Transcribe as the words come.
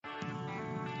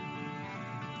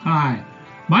Hi,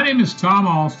 my name is Tom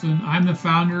Alston. I'm the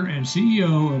founder and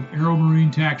CEO of Aero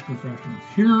Marine Tax Professionals.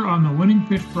 Here on the Winning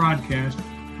Pitch broadcast,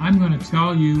 I'm going to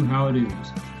tell you how it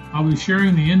is. I'll be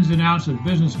sharing the ins and outs of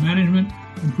business management,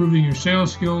 improving your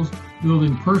sales skills,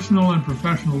 building personal and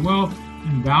professional wealth,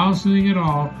 and balancing it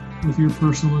all with your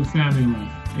personal and family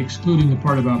life, excluding the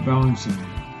part about balancing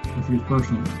it with your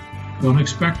personal life. Don't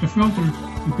expect a filter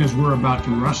because we're about to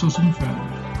rustle some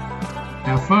feathers.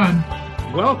 Have fun.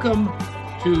 Welcome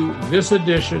to this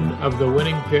edition of the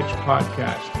Winning Pitch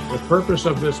podcast. The purpose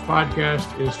of this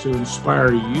podcast is to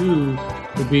inspire you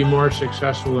to be more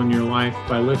successful in your life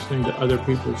by listening to other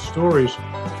people's stories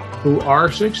who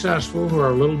are successful, who are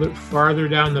a little bit farther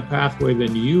down the pathway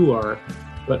than you are.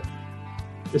 But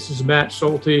this is Matt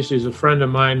Soltys. He's a friend of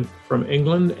mine from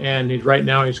England, and right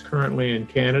now he's currently in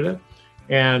Canada.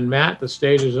 And Matt, the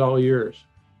stage is all yours.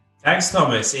 Thanks,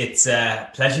 Thomas. It's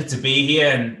a pleasure to be here.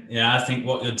 And, I think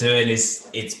what you're doing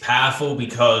it's powerful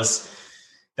because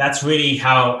that's really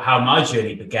how my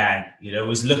journey began.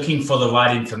 Was looking for the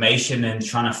right information and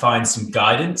trying to find some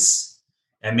guidance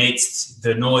amidst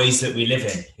the noise that we live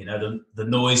in, the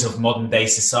noise of modern day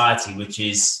society, which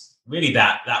is really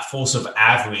that force of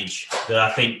average that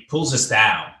I think pulls us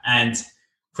down. And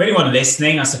for anyone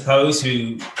listening, I suppose,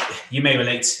 who you may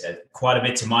relate quite a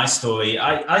bit to my story,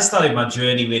 I started my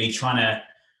journey really trying to,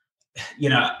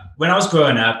 when I was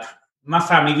growing up, my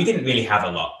family, we didn't really have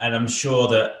a lot. And I'm sure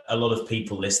that a lot of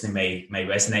people listening may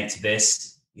resonate to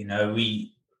this.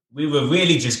 We were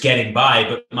really just getting by,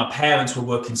 but my parents were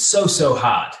working so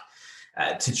hard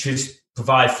to just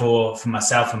provide for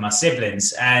myself and my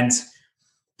siblings. And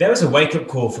there was a wake-up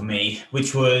call for me,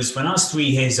 which was when I was 3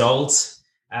 years old.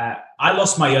 I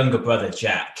lost my younger brother,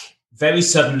 Jack. Very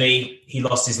suddenly, he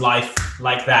lost his life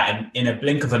like that in a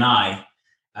blink of an eye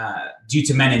due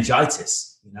to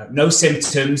meningitis. No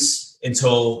symptoms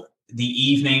until the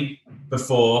evening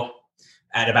before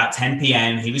at about 10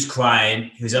 p.m. He was crying.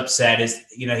 He was upset.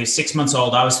 He's 6 months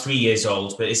old. I was 3 years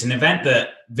old. But it's an event that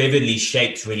vividly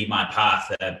shaped really my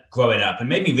path growing up and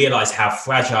made me realize how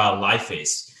fragile life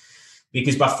is.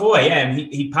 Because by 4 a.m.,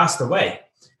 he passed away.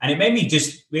 And it made me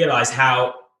just realize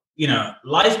how,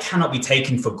 life cannot be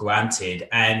taken for granted.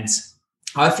 And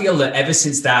I feel that ever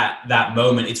since that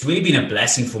moment, it's really been a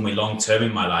blessing for me long term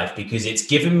in my life because it's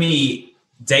given me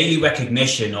daily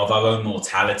recognition of our own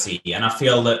mortality. And I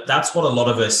feel that that's what a lot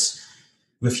of us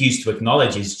refuse to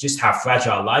acknowledge is just how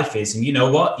fragile life is. And you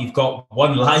know what? You've got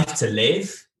one life to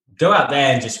live. Go out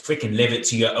there and just freaking live it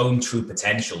to your own true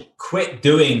potential. Quit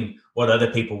doing what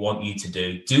other people want you to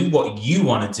do. Do what you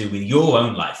want to do with your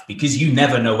own life because you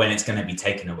never know when it's going to be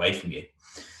taken away from you.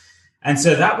 And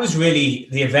so that was really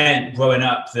the event growing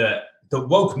up that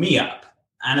woke me up.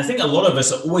 And I think a lot of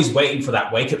us are always waiting for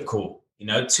that wake-up call.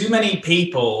 Too many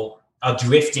people are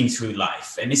drifting through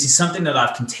life. And this is something that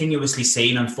I've continuously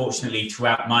seen, unfortunately,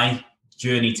 throughout my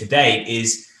journey to date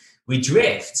is we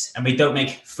drift and we don't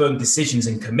make firm decisions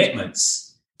and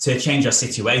commitments to change our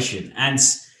situation. And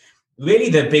really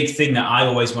the big thing that I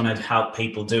always want to help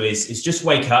people do is just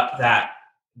wake up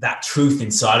that truth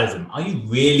inside of them. Are you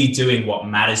really doing what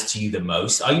matters to you the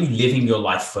most? Are you living your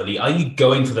life fully? Are you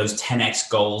going for those 10x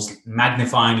goals,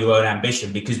 magnifying your own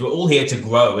ambition? Because we're all here to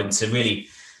grow and to really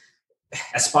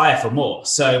aspire for more.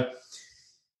 So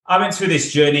I went through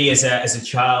this journey as a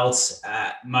child.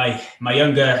 My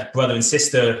younger brother and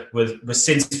sister was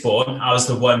since born. I was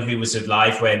the one who was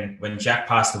alive when Jack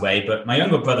passed away, but my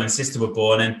younger brother and sister were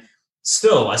born. And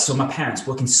still, I saw my parents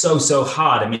working so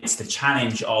hard amidst the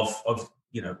challenge of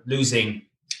losing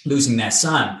their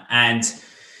son. And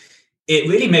it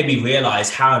really made me realize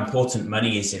how important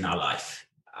money is in our life.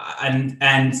 And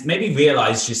made me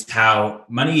realize just how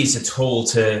money is a tool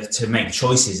to make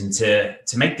choices and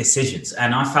to make decisions.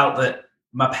 And I felt that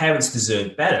my parents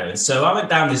deserved better. And so I went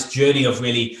down this journey of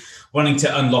really wanting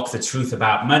to unlock the truth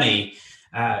about money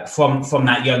from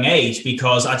that young age,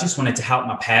 because I just wanted to help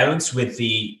my parents with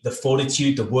the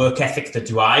fortitude, the work ethic, the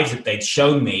drive that they'd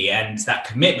shown me, and that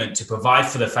commitment to provide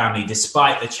for the family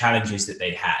despite the challenges that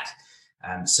they'd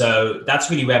had. So that's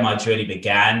really where my journey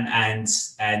began. And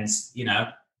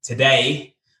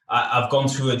today I've gone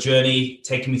through a journey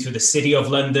taking me through the city of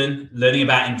London, learning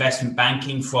about investment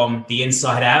banking from the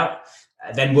inside out,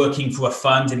 then working for a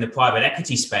fund in the private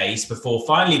equity space before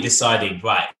finally deciding,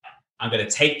 right, I'm going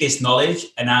to take this knowledge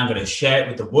and I'm going to share it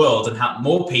with the world and help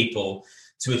more people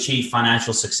to achieve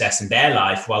financial success in their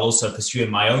life while also pursuing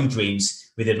my own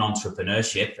dreams within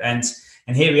entrepreneurship. And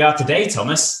here we are today,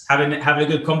 Thomas, having a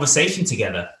good conversation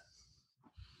together.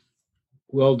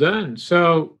 Well done.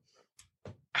 So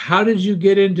how did you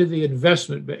get into the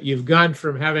investment? You've gone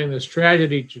from having this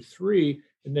tragedy to 3.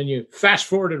 and then you fast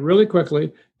forwarded really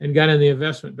quickly and got in the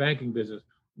investment banking business.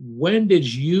 When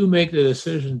did you make the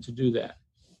decision to do that?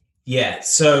 Yeah,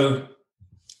 so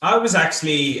I was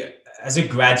actually, as a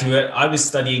graduate, I was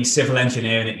studying civil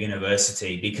engineering at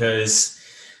university because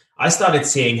I started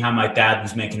seeing how my dad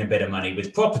was making a bit of money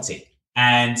with property.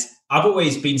 And I've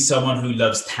always been someone who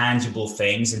loves tangible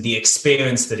things and the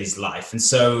experience that is life. And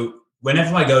so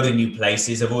whenever I go to new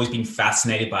places, I've always been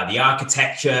fascinated by the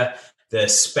architecture, the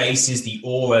spaces, the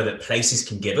aura that places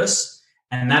can give us,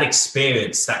 and that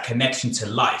experience, that connection to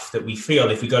life that we feel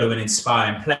if we go to an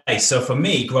inspiring place. So for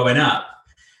me, growing up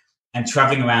and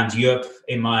traveling around Europe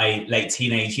in my late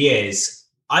teenage years,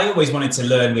 I always wanted to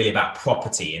learn really about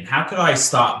property and how could I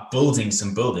start building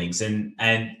some buildings. And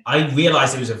I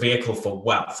realized it was a vehicle for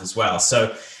wealth as well.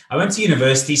 So I went to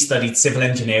university, studied civil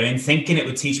engineering, thinking it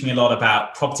would teach me a lot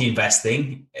about property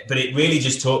investing, but it really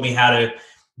just taught me how to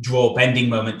draw bending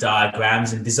moment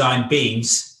diagrams and design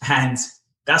beams. And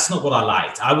that's not what I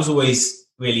liked. I was always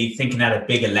really thinking at a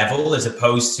bigger level as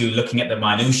opposed to looking at the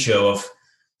minutiae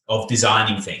of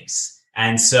designing things.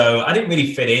 And so I didn't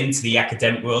really fit into the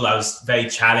academic world. I was very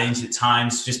challenged at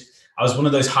times. I was one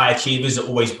of those high achievers that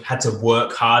always had to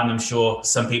work hard. And I'm sure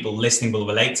some people listening will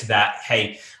relate to that.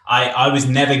 Hey, I was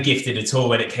never gifted at all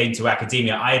when it came to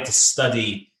academia. I had to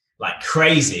study like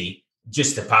crazy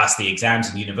just to pass the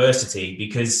exams in university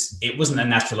because it wasn't a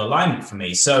natural alignment for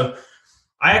me. So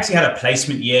I actually had a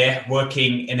placement year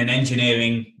working in an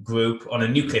engineering group on a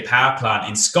nuclear power plant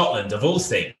in Scotland, of all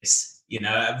things,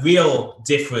 a real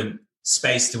different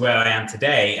space to where I am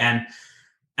today.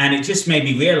 And it just made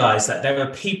me realize that there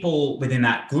are people within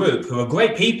that group who are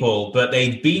great people, but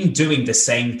they'd been doing the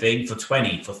same thing for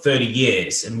 30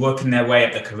 years and working their way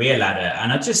up the career ladder.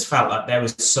 And I just felt like there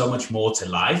was so much more to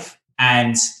life.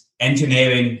 And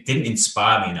engineering didn't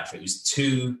inspire me enough. It was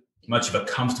too much of a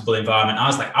comfortable environment. I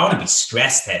was like, I want to be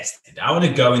stress tested. I want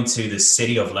to go into the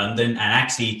city of London and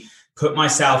actually put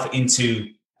myself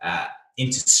into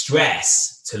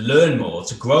stress to learn more,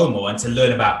 to grow more, and to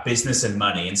learn about business and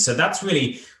money. And so that's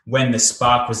really when the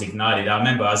spark was ignited. I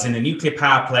remember I was in a nuclear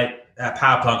power plant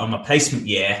on my placement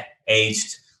year,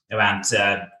 aged around,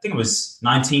 I think it was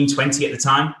 19, 20 at the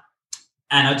time.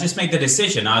 And I just made the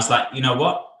decision. I was like, you know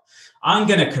what? I'm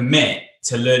going to commit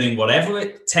to learning whatever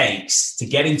it takes to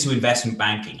get into investment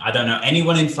banking. I don't know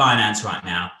anyone in finance right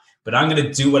now, but I'm going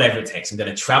to do whatever it takes. I'm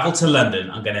going to travel to London.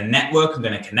 I'm going to network. I'm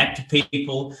going to connect with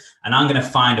people, and I'm going to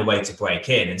find a way to break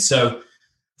in. And so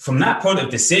from that point of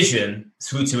decision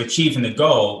through to achieving the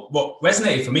goal, what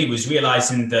resonated for me was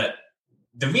realizing that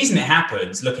the reason it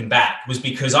happened, looking back, was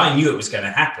because I knew it was going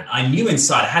to happen. I knew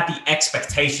inside, I had the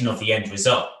expectation of the end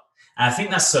result. And I think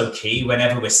that's so key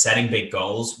whenever we're setting big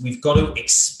goals. We've got to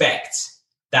expect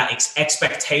that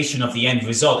expectation of the end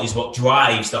result is what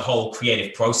drives the whole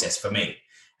creative process for me.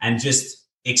 And just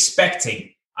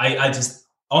expecting, I just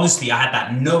honestly, I had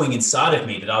that knowing inside of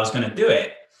me that I was going to do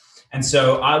it. And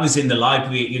so I was in the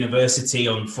library at university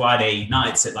on Friday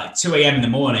nights at like 2 a.m. in the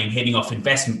morning, hitting off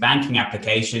investment banking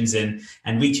applications and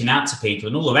reaching out to people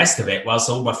and all the rest of it, whilst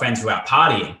all my friends were out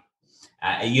partying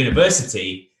at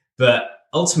university. But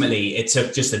ultimately, it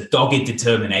took just a dogged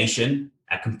determination,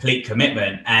 a complete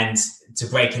commitment, and to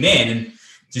breaking in and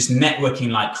just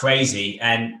networking like crazy.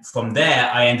 And from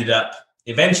there, I ended up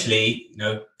eventually,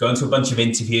 going to a bunch of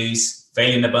interviews,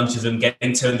 failing a bunch of them,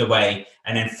 getting turned away.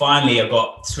 And then finally, I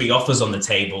got 3 offers on the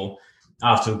table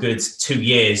after a good 2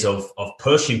 years of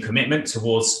push and commitment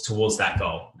towards that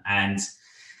goal. And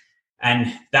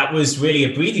that was really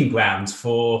a breeding ground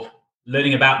for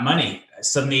learning about money.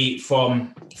 Suddenly,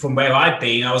 from where I'd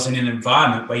been, I was in an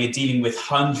environment where you're dealing with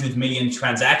 100 million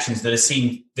transactions that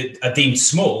are deemed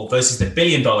small versus the $1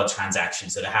 billion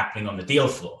transactions that are happening on the deal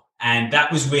floor. And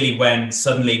that was really when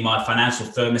suddenly my financial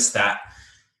thermostat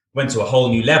went to a whole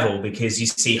new level, because you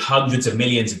see hundreds of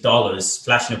millions of dollars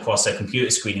flashing across a computer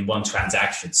screen in one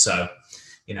transaction. So,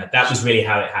 that was really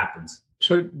how it happened.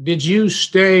 So did you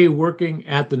stay working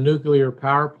at the nuclear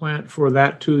power plant for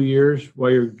that 2 years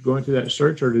while you're going through that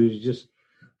search, or did you just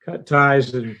cut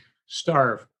ties and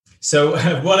starve? So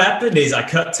what happened is I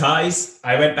cut ties.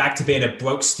 I went back to being a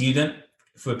broke student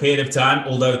for a period of time.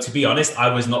 Although, to be honest,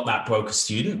 I was not that broke a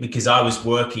student because I was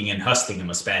working and hustling in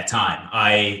my spare time.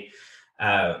 I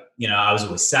was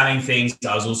always selling things.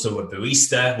 I was also a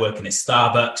barista, working at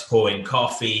Starbucks, pouring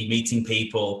coffee, meeting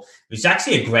people. It was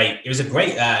actually a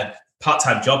great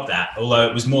part-time job that, although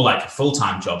it was more like a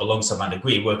full-time job alongside my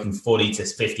degree, working 40 to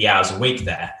 50 hours a week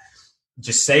there,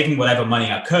 just saving whatever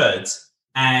money I could.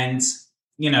 And,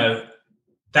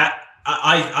 that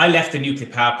I left the nuclear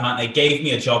power plant. They gave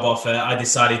me a job offer. I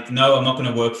decided, no, I'm not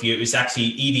going to work for you. It was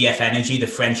actually EDF Energy, the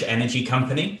French energy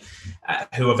company,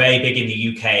 who are very big in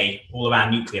the UK, all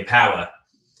around nuclear power.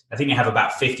 I think they have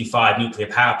about 55 nuclear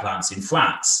power plants in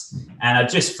France. And I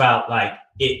just felt like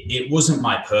it wasn't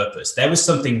my purpose. There was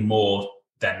something more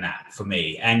than that for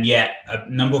me. And yet a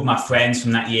number of my friends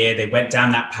from that year, they went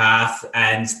down that path,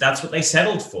 and that's what they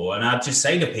settled for. And I'd just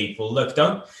say to people, look,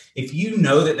 if you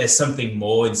know that there's something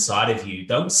more inside of you,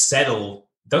 don't sell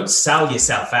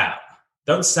yourself out.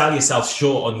 Don't sell yourself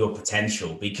short on your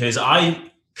potential, because I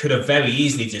could have very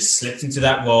easily just slipped into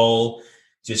that role,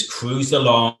 just cruised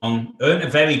along, earned a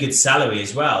very good salary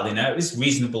as well. It was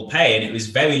reasonable pay, and it was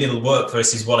very little work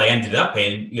versus what I ended up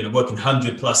in, working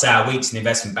 100+ hour weeks in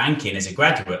investment banking as a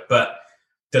graduate. But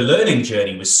the learning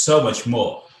journey was so much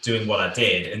more doing what I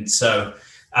did. And so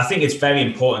I think it's very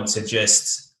important to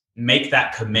just make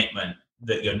that commitment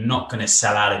that you're not going to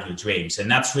sell out of your dreams. And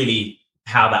that's really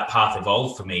how that path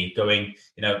evolved for me,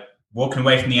 walking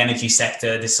away from the energy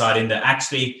sector, deciding that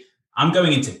actually I'm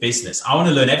going into business. I want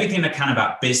to learn everything I can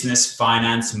about business,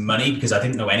 finance, money, because I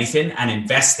didn't know anything, and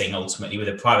investing ultimately with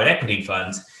a private equity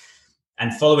fund.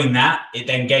 And following that, it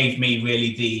then gave me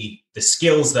really the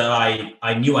skills that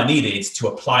I knew I needed to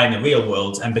apply in the real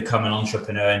world and become an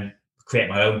entrepreneur and create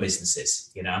my own businesses,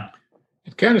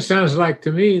 It kind of sounds like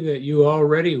to me that you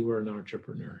already were an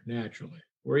entrepreneur naturally.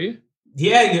 Were you?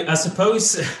 Yeah, I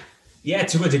suppose. Yeah,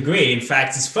 to a degree. In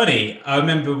fact, it's funny. I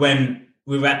remember when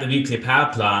we were at the nuclear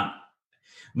power plant,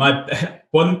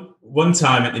 one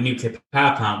time at the nuclear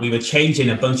power plant, we were changing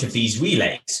a bunch of these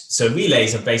relays. So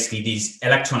relays are basically these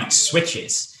electronic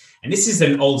switches. And this is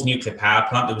an old nuclear power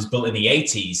plant that was built in the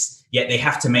 80s, yet they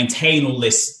have to maintain all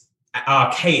this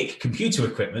archaic computer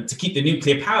equipment to keep the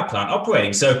nuclear power plant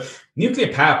operating. So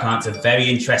nuclear power plants are very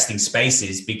interesting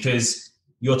spaces because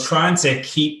you're trying to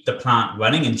keep the plant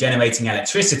running and generating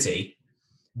electricity.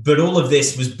 But all of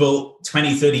this was built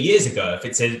 20, 30 years ago,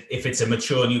 if it's a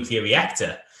mature nuclear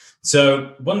reactor.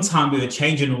 So one time we were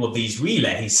changing all of these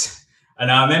relays,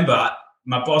 and I remember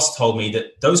my boss told me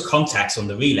that those contacts on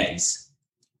the relays,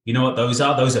 you know what those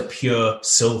are? Those are pure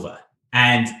silver.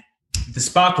 And the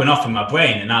spark went off in my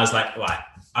brain, and I was like, right,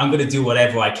 I'm going to do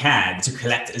whatever I can to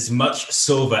collect as much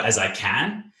silver as I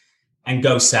can and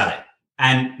go sell it.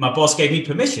 And my boss gave me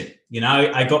permission.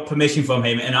 I got permission from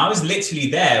him, and I was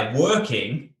literally there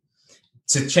working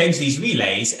to change these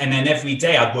relays. And then every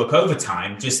day I'd work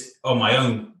overtime just on my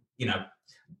own,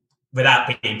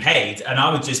 without being paid. And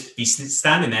I would just be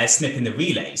standing there snipping the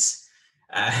relays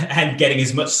and getting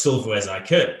as much silver as I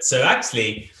could. So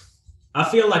actually, I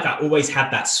feel like I always had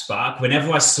that spark.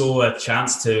 Whenever I saw a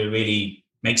chance to really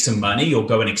make some money or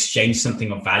go and exchange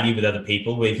something of value with other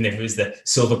people, even if it was the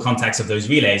silver contacts of those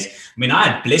relays. I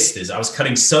had blisters. I was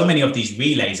cutting so many of these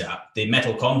relays up, the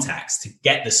metal contacts, to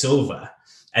get the silver.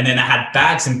 And then I had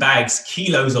bags and bags,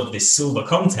 kilos of this silver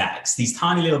contacts, these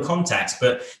tiny little contacts,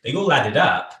 but they all added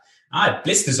up. I had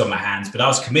blisters on my hands, but I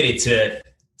was committed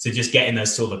to just getting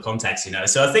those silver contacts,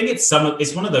 So I think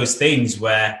it's one of those things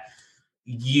where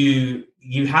you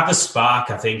have a spark,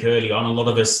 I think, early on. A lot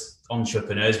of us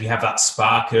entrepreneurs, we have that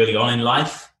spark early on in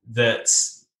life that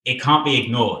it can't be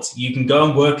ignored. You can go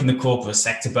and work in the corporate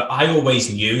sector, but I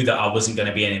always knew that I wasn't going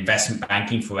to be in investment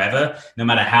banking forever, no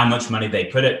matter how much money they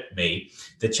put at me.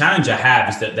 The challenge I have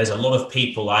is that there's a lot of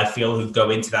people I feel who go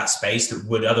into that space that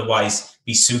would otherwise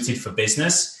be suited for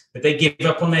business, but they give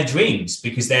up on their dreams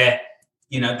because they're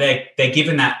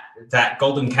given that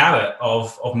golden carrot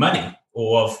of money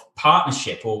or of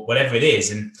partnership or whatever it is,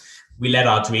 and we let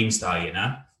our dreams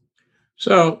die.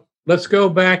 So let's go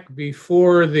back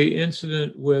before the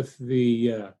incident with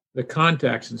the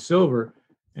contacts and silver,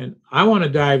 and I want to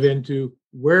dive into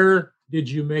where did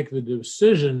you make the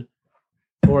decision,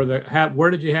 or where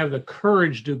did you have the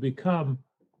courage to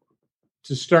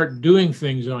start doing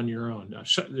things on your own? Now,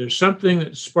 there's something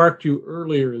that sparked you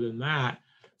earlier than that,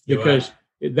 because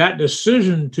that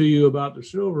decision to you about the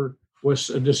silver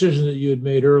was a decision that you had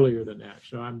made earlier than that.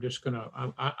 So I'm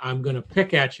gonna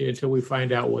pick at you until we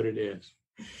find out what it is.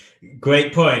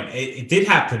 Great point. It did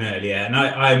happen earlier, and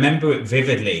I remember it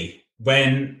vividly.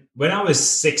 When I was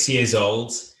 6 years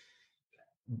old,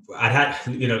 I had,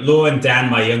 Laura and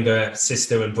Dan, my younger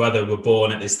sister and brother, were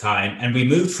born at this time, and we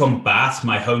moved from Bath,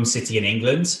 my home city in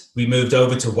England. We moved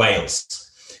over to Wales.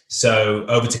 So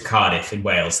over to Cardiff in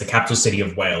Wales, the capital city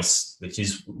of Wales, which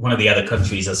is one of the other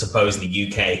countries, I suppose, in the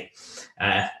UK.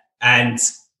 And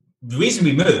the reason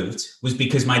we moved was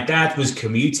because my dad was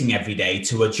commuting every day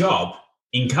to a job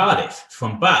in Cardiff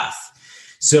from Bath.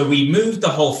 So we moved the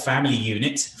whole family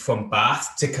unit from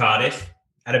Bath to Cardiff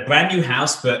had a brand new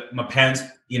house, but my parents,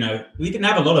 we didn't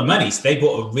have a lot of money. So they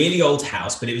bought a really old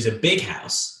house, but it was a big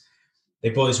house. They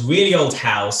bought this really old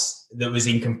house that was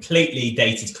in completely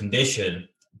dated condition,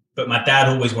 but my dad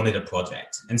always wanted a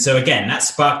project. And so again, that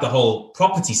sparked the whole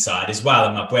property side as well.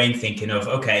 And my brain thinking of,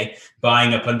 okay,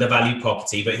 buying up undervalued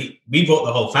property, but we brought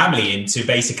the whole family into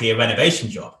basically a renovation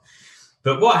job.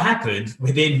 But what happened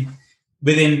within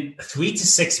 3 to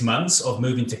 6 months of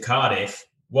moving to Cardiff,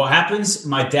 what happens?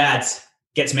 My dad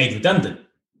gets made redundant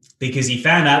because he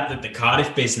found out that the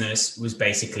Cardiff business was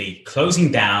basically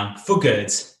closing down for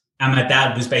good. And my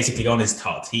dad was basically on his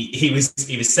tot. He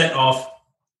was sent off,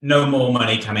 no more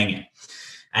money coming in.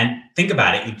 And think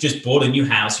about it. You've just bought a new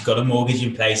house. You've got a mortgage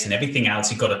in place and everything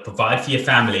else. You've got to provide for your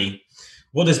family.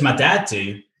 What does my dad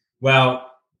do?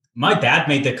 Well, my dad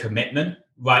made the commitment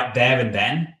right there and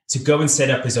then to go and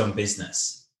set up his own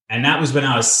business. And that was when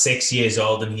I was 6 years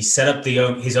old. And he set up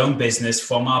his own business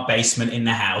from our basement in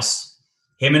the house.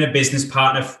 Him and a business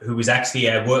partner who was actually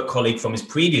a work colleague from his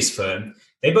previous firm,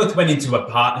 they both went into a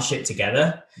partnership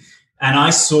together. And I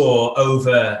saw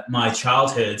over my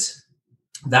childhood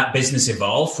that business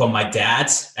evolve from my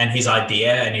dad and his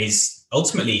idea and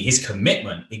ultimately his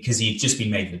commitment, because he'd just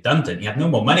been made redundant. He had no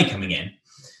more money coming in.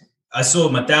 I saw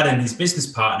my dad and his business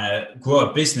partner grow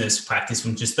a business practice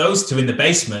from just those two in the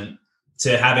basement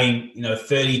to having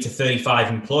 30 to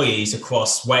 35 employees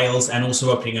across Wales, and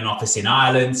also opening an office in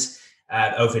Ireland,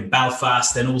 over in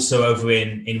Belfast, and also over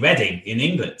in Reading in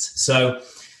England. So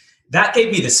that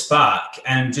gave me the spark,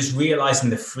 and just realizing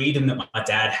the freedom that my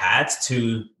dad had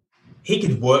he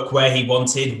could work where he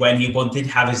wanted, when he wanted,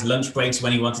 have his lunch breaks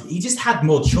when he wanted. He just had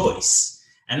more choice.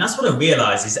 And that's what I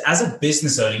realized is, as a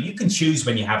business owner, you can choose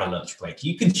when you have a lunch break.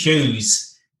 You can choose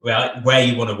where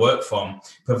you want to work from,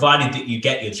 provided that you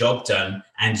get your job done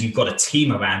and you've got a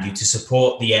team around you to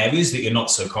support the areas that you're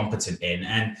not so competent in.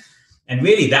 And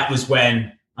really, that was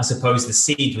when I suppose the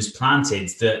seed was planted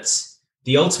that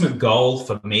the ultimate goal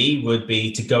for me would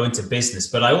be to go into business.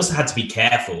 But I also had to be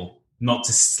careful not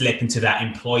to slip into that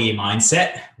employee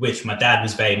mindset, which my dad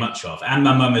was very much of, and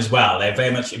my mum as well. They're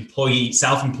very much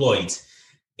self-employed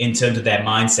in terms of their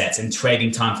mindsets and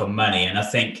trading time for money. And I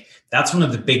think that's one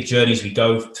of the big journeys we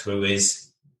go through is,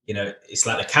 it's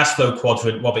like the cash flow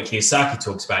quadrant Robert Kiyosaki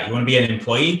talks about. You want to be an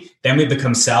employee, then we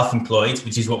become self-employed,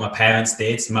 which is what my parents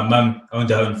did. My mum owned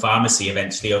her own pharmacy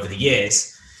eventually over the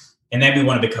years. And then we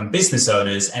want to become business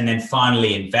owners, and then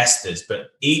finally investors.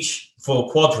 But each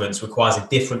 4 quadrants requires a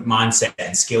different mindset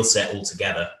and skill set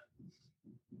altogether.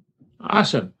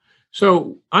 Awesome.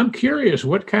 So I'm curious,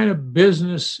 what kind of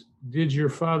business did your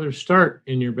father start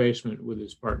in your basement with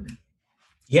his partner?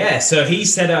 Yeah, so he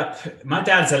set up, my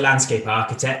dad's a landscape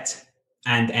architect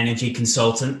and energy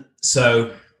consultant.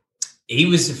 So he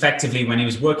was effectively, when he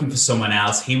was working for someone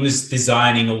else, he was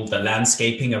designing all the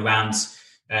landscaping around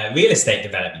real estate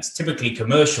developments, typically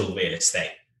commercial real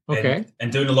estate. Okay.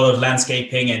 And doing a lot of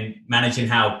landscaping and managing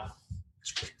how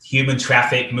human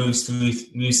traffic moves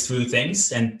through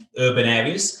things and urban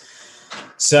areas.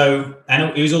 So,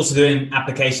 and he was also doing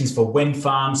applications for wind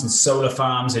farms and solar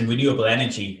farms and renewable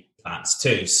energy plants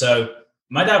too. So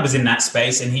my dad was in that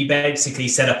space, and he basically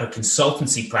set up a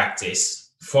consultancy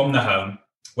practice from the home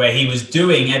where he was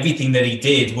doing everything that he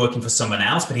did working for someone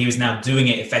else, but he was now doing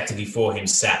it effectively for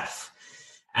himself.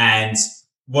 And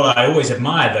what I always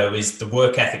admire, though, is the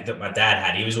work ethic that my dad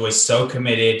had. He was always so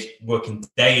committed, working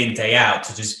day in, day out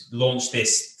to just launch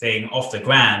this thing off the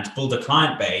ground, build a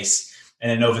client base,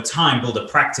 and then over time build a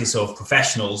practice of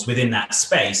professionals within that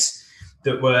space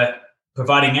that were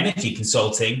providing energy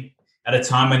consulting at a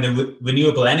time when the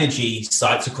renewable energy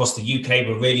sites across the UK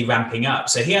were really ramping up.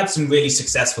 So he had some really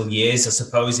successful years, I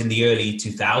suppose, in the early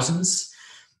 2000s.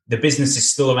 The business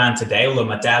is still around today, although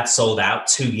my dad sold out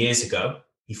 2 years ago.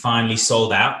 He finally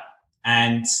sold out,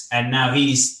 and now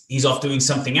he's off doing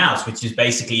something else, which is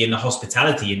basically in the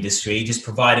hospitality industry, just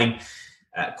providing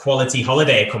quality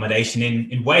holiday accommodation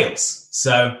in Wales.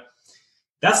 So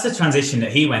that's the transition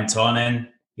that he went on. And,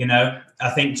 I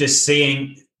think just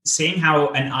seeing how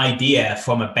an idea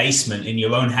from a basement in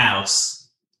your own house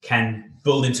can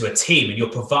build into a team, and you're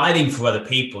providing for other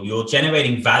people, you're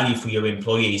generating value for your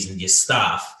employees and your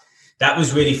staff. That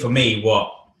was really, for me,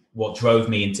 what drove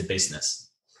me into business.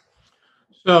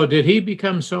 So did he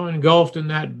become so engulfed in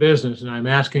that business? And I'm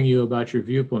asking you about your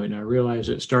viewpoint. I realize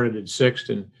it started at 6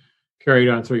 and carried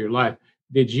on through your life.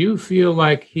 Did you feel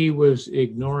like he was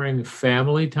ignoring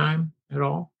family time at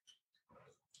all?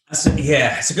 It's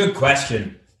a good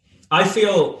question. I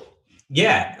think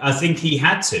he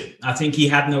had to. I think he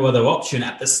had no other option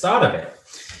at the start of it,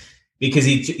 because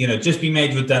he, just been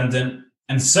made redundant.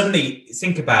 And suddenly,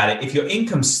 think about it, if your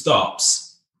income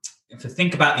stops, if you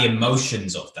think about the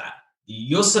emotions of that,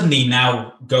 you're suddenly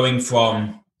now going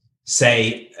from,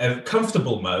 say, a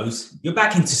comfortable mode, you're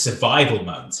back into survival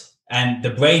mode. And the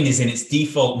brain is in its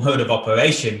default mode of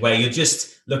operation where you're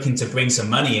just looking to bring some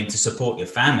money in to support your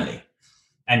family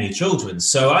and your children.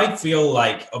 So I feel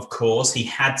like, of course, he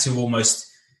had to almost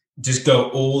just go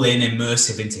all in,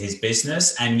 immersive into his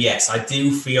business. And yes, I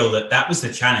do feel that that was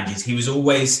the challenge. Is he was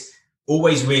always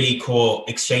really caught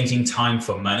exchanging time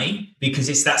for money, because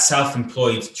it's that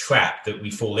self-employed trap that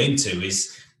we fall into.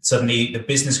 Is suddenly the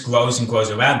business grows and grows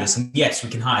around us. And yes, we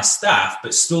can hire staff,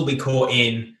 but still be caught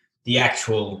in the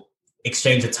actual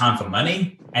exchange of time for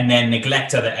money and then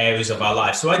neglect other areas of our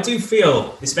life. So I do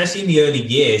feel, especially in the early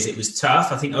years, it was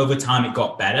tough. I think over time it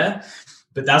got better,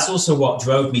 but that's also what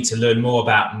drove me to learn more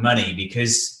about money,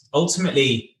 because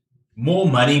ultimately more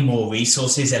money, more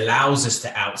resources allows us to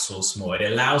outsource more.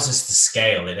 It allows us to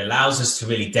scale. It allows us to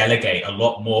really delegate a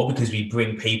lot more, because we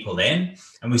bring people in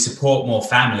and we support more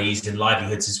families and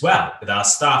livelihoods as well with our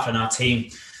staff and our team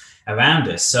around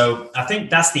us. So I think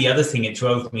that's the other thing it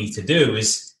drove me to do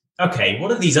is, okay,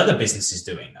 what are these other businesses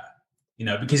doing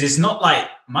now? Because it's not like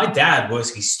my dad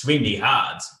works extremely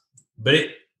hard, but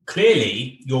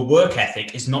clearly your work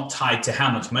ethic is not tied to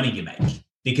how much money you make.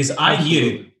 Because I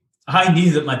knew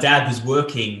that my dad was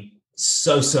working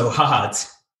so hard,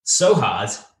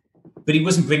 but he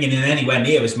wasn't bringing in anywhere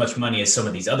near as much money as some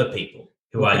of these other people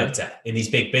who I looked at in these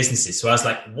big businesses. So I was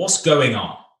like, what's going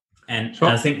on? And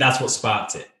I think that's what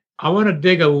sparked it. I want to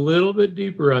dig a little bit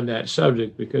deeper on that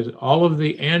subject, because all of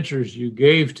the answers you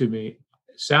gave to me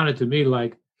sounded to me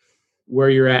like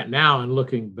where you're at now and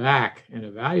looking back and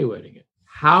evaluating it.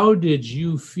 How did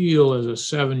you feel as a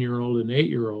 7-year-old and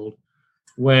 8-year-old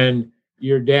when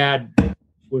your dad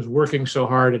was working so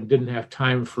hard and didn't have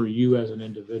time for you as an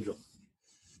individual?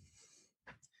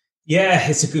 Yeah,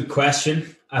 it's a good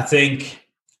question. I think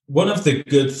one of the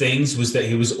good things was that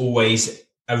he was always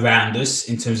around us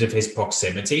in terms of his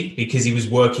proximity, because he was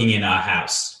working in our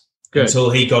house until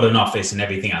he got an office and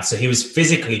everything else. So he was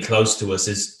physically close to us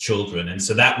as children. And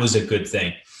so that was a good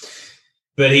thing.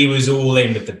 But he was all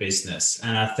in with the business.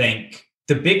 And I think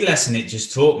the big lesson it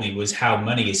just taught me was how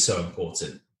money is so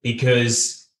important,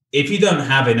 because if you don't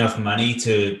have enough money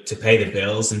to pay the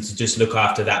bills and to just look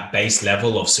after that base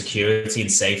level of security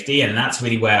and safety, and that's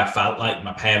really where I felt like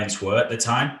my parents were at the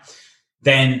time,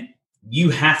 then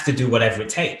you have to do whatever it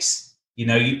takes.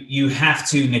 You have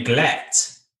to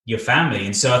neglect your family.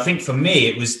 And so I think for me,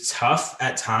 it was tough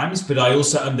at times, but I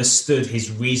also understood his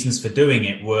reasons for doing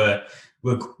it were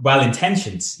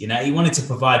well-intentioned. He wanted to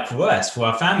provide for us, for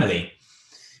our family.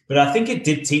 But I think it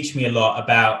did teach me a lot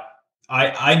about,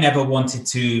 I never wanted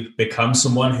to become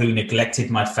someone who neglected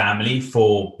my family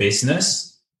for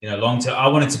business. Long term, I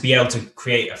wanted to be able to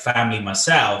create a family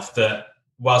myself that,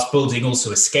 whilst building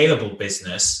also a scalable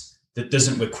business that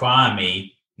doesn't require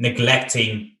me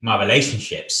neglecting my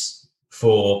relationships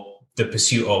for the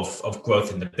pursuit of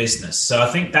growth in the business. So I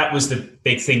think that was the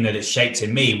big thing that it shaped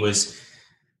in me, was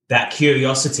that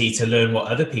curiosity to learn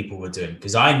what other people were doing.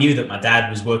 Because I knew that my dad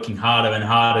was working harder and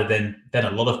harder than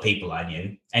a lot of people I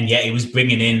knew. And yet he was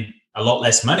bringing in a lot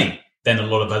less money than a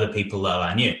lot of other people that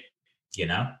I knew,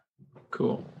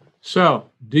 Cool. So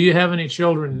do you have any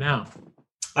children now?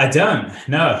 I don't.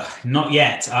 No, not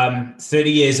yet. I'm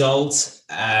 30 years old,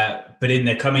 but in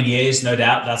the coming years, no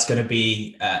doubt that's going to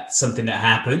be something that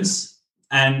happens.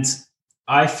 And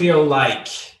I feel like,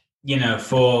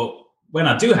 for when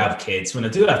I do have kids, when I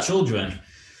do have children,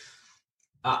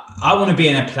 I want to be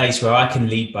in a place where I can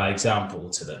lead by example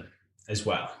to them as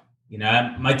well.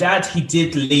 My dad, he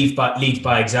did lead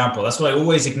by example. That's what I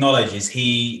always acknowledge, is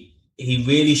he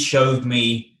really showed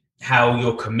me how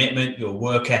your commitment, your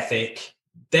work ethic,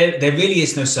 there really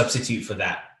is no substitute for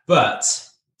that. But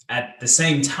at the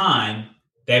same time,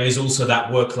 there is also that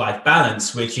work-life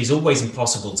balance, which is always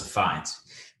impossible to find.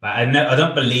 But I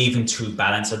don't believe in true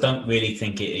balance. I don't really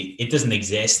think it doesn't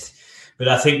exist. But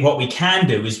I think what we can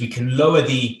do is we can lower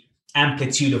the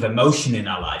amplitude of emotion in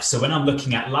our life. So when I'm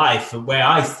looking at life, where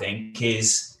I think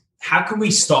is, how can we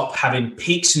stop having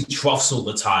peaks and troughs all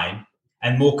the time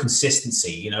and more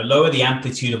consistency, lower the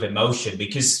amplitude of emotion?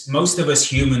 Because most of us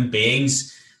human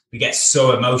beings, we get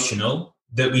so emotional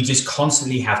that we just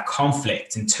constantly have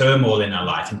conflict and turmoil in our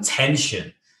life and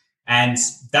tension. And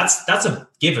that's a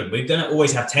given. We're going to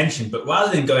always have tension, but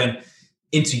rather than going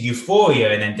into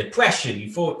euphoria and then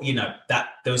depression,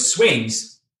 those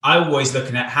swings, I'm always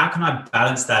looking at how can I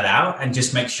balance that out and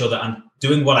just make sure that I'm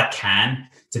doing what I can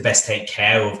to best take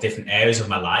care of different areas of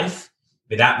my life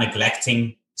without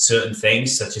neglecting certain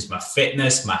things such as my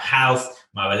fitness, my health,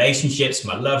 my relationships,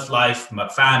 my love life, my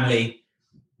family,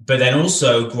 but then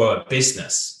also grow a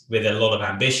business with a lot of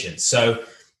ambition. So,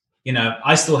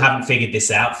 I still haven't figured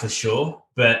this out for sure,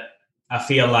 but I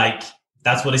feel like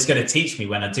that's what it's going to teach me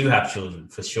when I do have children,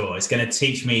 for sure. It's going to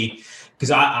teach me, because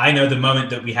I know the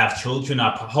moment that we have children,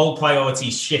 our whole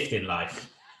priorities shift in life.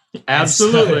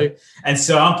 Absolutely. And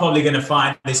so I'm probably going to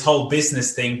find this whole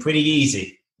business thing pretty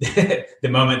easy the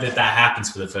moment that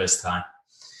happens for the first time.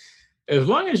 As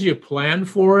long as you plan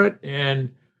for it.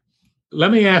 And let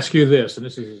me ask you this, and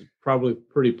this is probably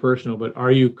pretty personal, but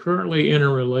are you currently in a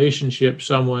relationship,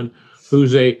 someone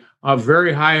who's a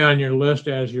very high on your list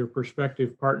as your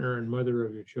prospective partner and mother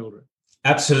of your children?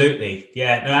 Absolutely.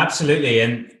 Yeah, no, absolutely.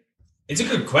 And it's a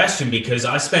good question, because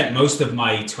I spent most of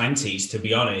my 20s, to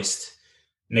be honest,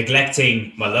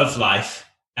 neglecting my love life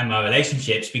and my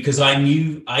relationships, because I'm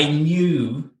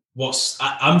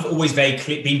always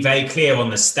been very clear on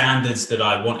the standards that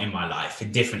I want in my life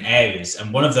in different areas.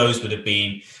 And one of those would have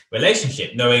been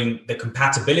relationship, knowing the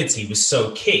compatibility was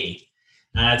so key.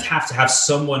 And I'd have to have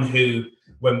someone who,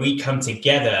 when we come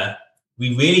together,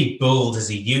 we really build as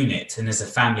a unit and as a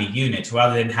family unit,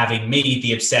 rather than having me,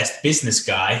 the obsessed business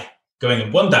guy, going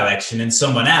in one direction and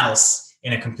someone else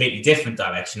in a completely different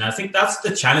direction. I think that's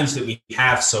the challenge that we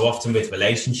have so often with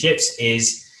relationships,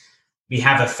 is we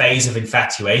have a phase of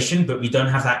infatuation, but we don't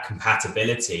have that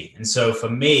compatibility. And so for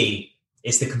me,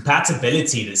 it's the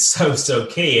compatibility that's so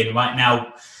key. And right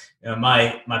now,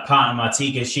 my partner,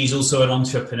 Martika, she's also an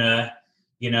entrepreneur.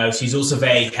 She's also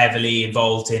very heavily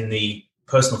involved in the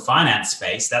personal finance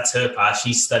space. That's her path.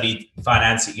 She studied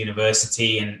finance at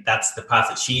university, and that's the path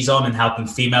that she's on, and helping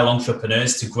female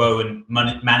entrepreneurs to grow and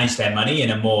manage their money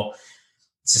in a more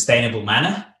sustainable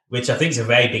manner, which I think is a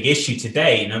very big issue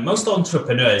today. Most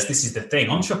entrepreneurs, this is the thing,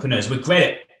 entrepreneurs, we're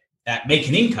great at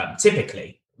making income.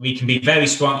 Typically, we can be very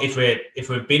strong if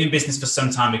we've been in business for some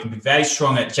time. We can be very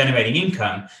strong at generating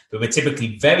income, but we're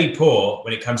typically very poor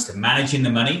when it comes to managing the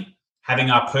money, having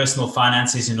our personal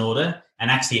finances in order, and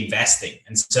actually investing.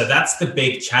 And so that's the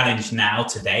big challenge now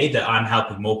today that I'm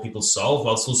helping more people solve,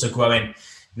 whilst also growing,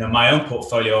 my own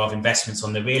portfolio of investments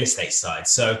on the real estate side.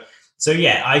 So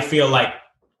yeah, I feel like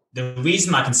the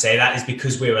reason I can say that is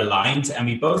because we're aligned, and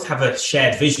we both have a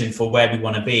shared vision for where we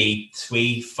want to be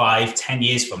 3, 5, 10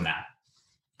 years from now.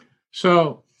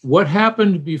 So what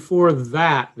happened before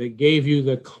that gave you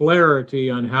the clarity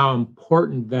on how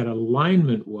important that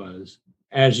alignment was?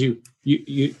 As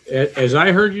as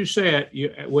I heard you say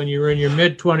it, when you were in your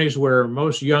mid-20s, where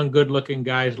most young, good-looking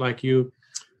guys like you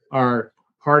are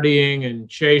partying and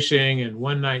chasing and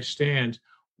one-night stands,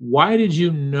 why did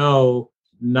you know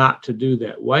not to do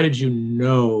that? Why did you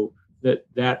know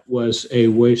that was a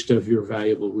waste of your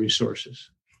valuable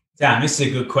resources? Damn, this is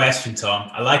a good question, Tom.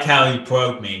 I like how you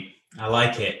probed me. I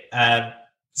like it.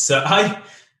 So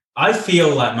I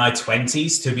feel like my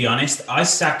 20s, to be honest, I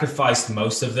sacrificed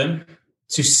most of them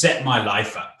to set my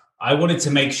life up. I wanted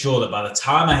to make sure that by the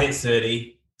time I hit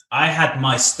 30, I had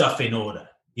my stuff in order.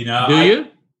 Do you?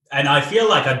 And I feel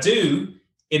like I do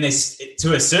in this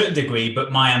to a certain degree,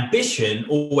 but my ambition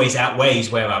always outweighs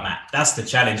where I'm at. That's the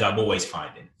challenge I'm always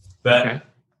finding. But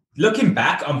Looking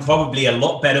back, I'm probably a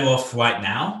lot better off right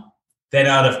now than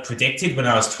I'd have predicted when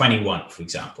I was 21, for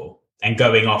example, and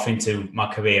going off into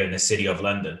my career in the city of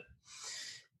London.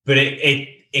 But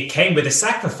it came with a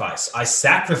sacrifice. I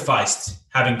sacrificed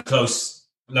having close,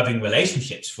 loving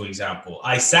relationships, for example.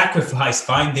 I sacrificed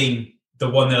finding the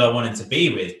one that I wanted to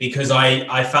be with, because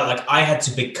I felt like I had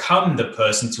to become the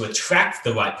person to attract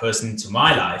the right person into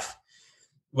my life,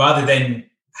 rather than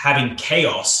having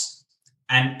chaos.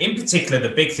 And in particular,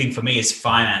 the big thing for me is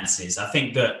finances. I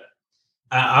think that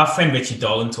our friend Richie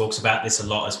Dolan talks about this a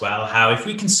lot as well, how if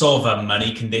we can solve a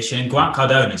money condition, and Grant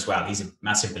Cardone as well, he's a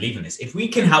massive believer in this. If we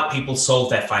can help people solve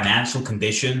their financial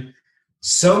condition,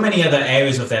 so many other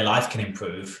areas of their life can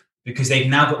improve, because they've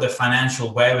now got the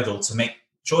financial wherewithal to make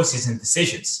choices and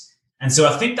decisions. And so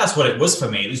I think that's what it was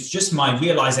for me. It was just my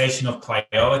realization of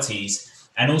priorities,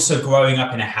 and also growing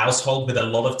up in a household with a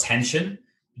lot of tension.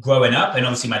 Growing up, and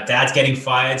obviously my dad's getting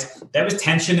fired, there was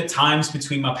tension at times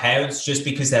between my parents, just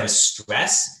because there was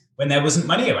stress when there wasn't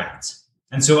money around.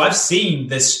 And so I've seen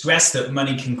the stress that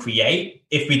money can create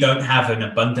if we don't have an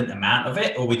abundant amount of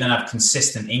it, or we don't have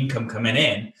consistent income coming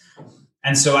in.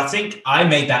 And so I think I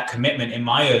made that commitment in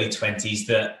my early 20s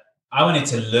that I wanted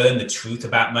to learn the truth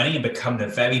about money and become the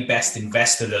very best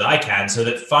investor that I can, so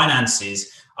that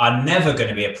finances are never going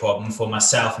to be a problem for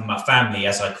myself and my family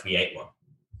as I create one.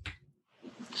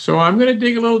 So I'm going to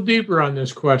dig a little deeper on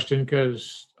this question,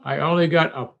 because I only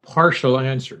got a partial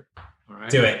answer. All right.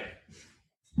 Do it.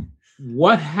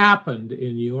 What happened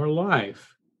in your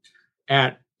life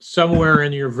at somewhere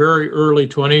in your very early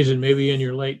 20s and maybe in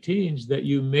your late teens that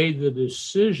you made the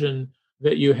decision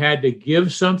that you had to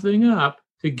give something up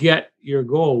to get your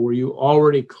goal? Were you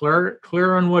already clear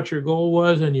on what your goal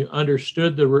was, and you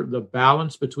understood the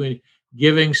balance between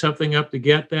giving something up to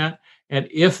get that? And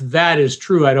if that is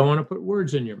true, I don't want to put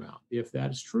words in your mouth. If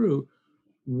that is true,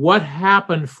 what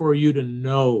happened for you to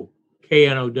know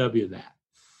KNOW that?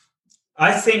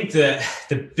 I think that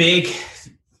the big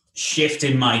shift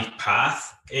in my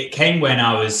path, it came when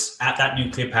I was at that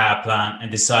nuclear power plant and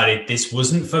decided this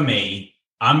wasn't for me.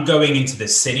 I'm going into the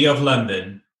city of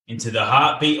London, into the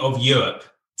heartbeat of Europe,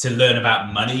 to learn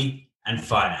about money and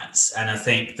finance. And I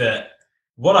think that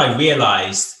what I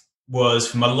realized was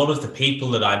from a lot of the people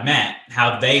that I met,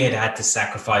 how they had to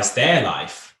sacrifice their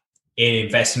life in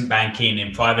investment banking,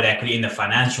 in private equity, in the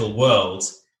financial world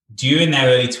during their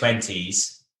early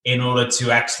 20s in order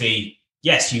to actually,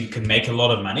 yes, you can make a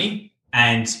lot of money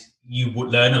and you would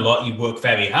learn a lot, you work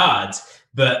very hard,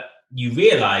 but you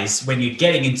realize when you're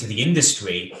getting into the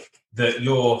industry that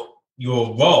your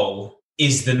role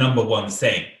is the number one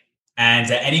thing. And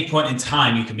at any point in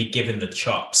time, you can be given the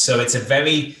chops. So it's a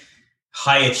very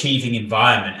high achieving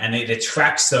environment, and it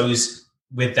attracts those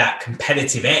with that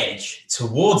competitive edge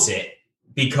towards it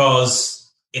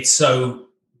because it's so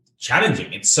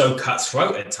challenging. It's so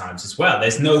cutthroat at times as well.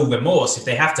 There's no remorse. If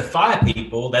they have to fire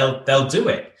people, they'll do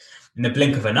it in the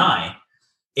blink of an eye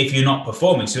if you're not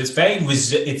performing. So it's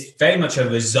very much a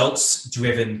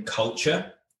results-driven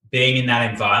culture being in that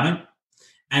environment.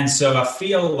 And so I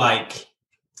feel like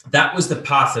that was the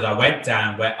path that I went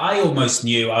down, where I almost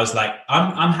knew, I was like,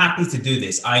 I'm happy to do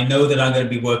this. I know that I'm going to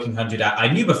be working 100 hours. I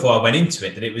knew before I went into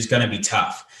it that it was going to be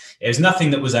tough. It was nothing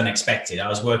that was unexpected. I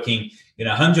was working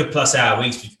 100 plus hour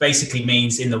weeks, which basically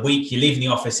means in the week, you're leaving the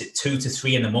office at 2 to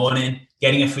 3 in the morning,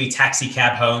 getting a free taxi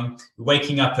cab home,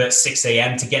 waking up at 6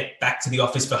 a.m. to get back to the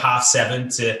office for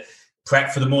 6:30 to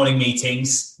prep for the morning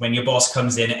meetings when your boss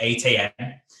comes in at 8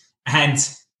 a.m.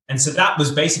 And so that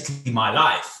was basically my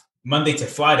life. Monday to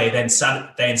Friday, then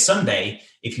Saturday and Sunday,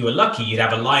 if you were lucky, you'd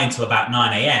have a lie until about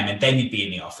 9 a.m. and then you'd be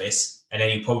in the office, and then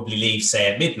you'd probably leave,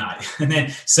 say, at midnight. And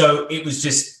then, so it was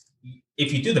just,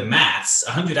 if you do the maths,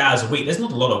 100 hours a week, there's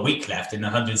not a lot of week left in the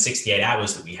 168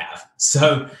 hours that we have.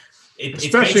 So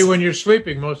especially when you're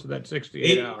sleeping most of that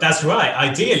 68 hours. That's right.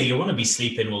 Ideally, you want to be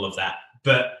sleeping all of that,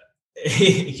 but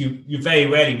you very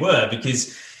rarely were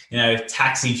because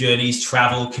taxi journeys,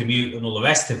 travel, commute, and all the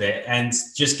rest of it, and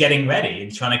just getting ready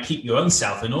and trying to keep your own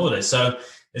self in order. So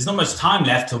there's not much time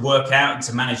left to work out and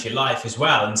to manage your life as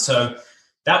well. And so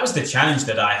that was the challenge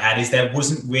that I had, is there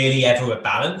wasn't really ever a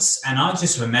balance. And I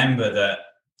just remember that,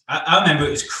 I remember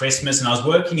it was Christmas and I was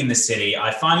working in the city.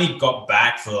 I finally got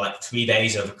back for like 3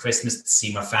 days over Christmas to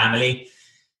see my family.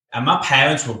 And my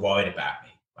parents were worried about me.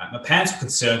 My parents were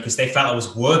concerned because they felt I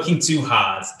was working too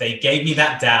hard. They gave me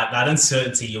that doubt, that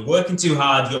uncertainty. You're working too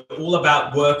hard. You're all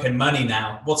about work and money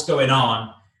now. What's going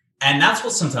on? And that's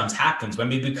what sometimes happens when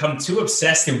we become too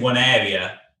obsessed in one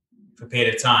area for a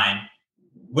period of time.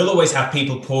 We'll always have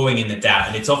people pouring in the doubt.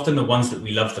 And it's often the ones that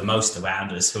we love the most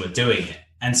around us who are doing it.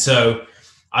 And so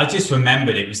I just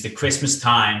remembered it was the Christmas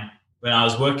time when I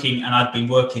was working, and I'd been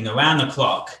working around the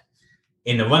clock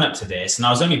in the run up to this. And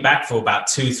I was only back for about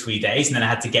 2-3 days. And then I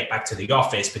had to get back to the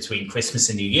office between Christmas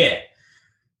and New Year.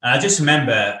 And I just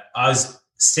remember I was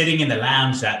sitting in the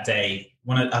lounge that day.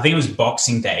 I think it was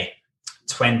Boxing Day,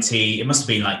 it must have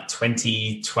been like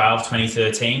 2012,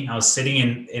 2013. I was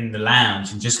sitting in the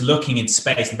lounge and just looking into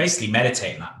space and basically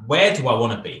meditating, like, where do I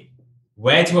want to be?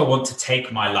 Where do I want to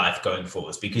take my life going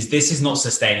forwards? Because this is not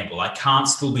sustainable. I can't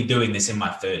still be doing this in my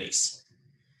 30s.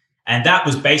 And that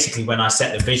was basically when I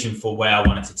set the vision for where I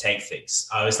wanted to take things.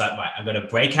 I was like, right, I'm going to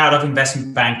break out of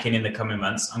investment banking in the coming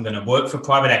months. I'm going to work for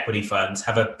private equity funds,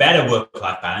 have a better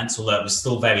work-life balance, although it was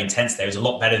still very intense there. It was a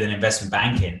lot better than investment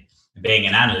banking, being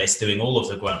an analyst, doing all of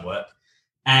the grunt work.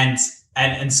 And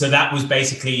so that was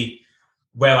basically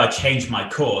where I changed my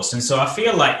course. And so I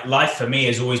feel like life for me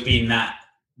has always been that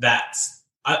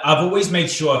I've always made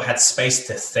sure I've had space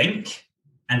to think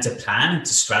and to plan and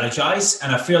to strategize.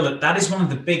 And I feel that is one of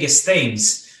the biggest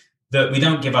things that we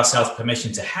don't give ourselves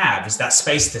permission to have, is that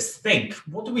space to think,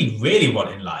 what do we really want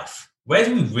in life? Where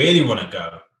do we really want to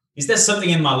go? Is there something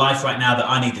in my life right now that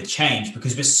I need to change?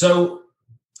 Because we're so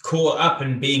caught up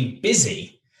in being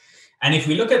busy. And if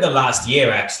we look at the last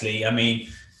year, actually, I mean,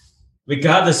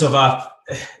 regardless of our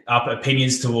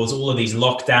opinions towards all of these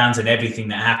lockdowns and everything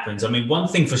that happens, I mean, one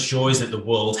thing for sure is that the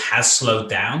world has slowed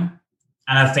down.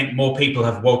 And I think more people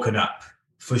have woken up,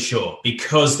 for sure,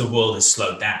 because the world has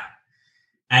slowed down.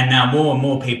 And now more and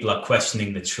more people are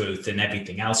questioning the truth and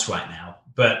everything else right now.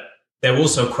 But they're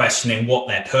also questioning what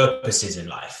their purpose is in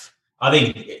life. I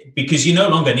think because you no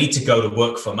longer need to go to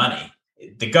work for money.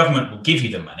 the government will give you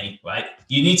the money, right?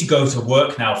 You need to go to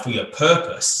work now for your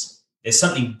purpose. There's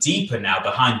something deeper now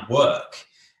behind work,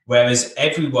 whereas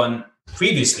everyone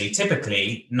previously,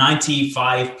 typically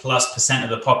 95+% of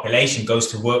the population goes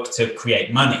to work to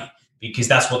create money because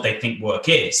that's what they think work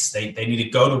is. They need to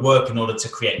go to work in order to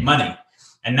create money.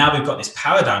 And now we've got this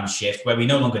paradigm shift where we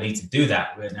no longer need to do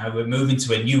that. We're moving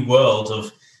to a new world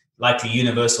of likely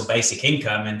universal basic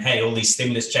income. And hey, all these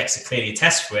stimulus checks are clearly a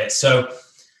test for it. So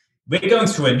we're going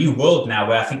through a new world now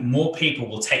where I think more people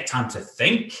will take time to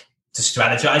think, to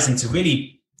strategize, and to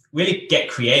really get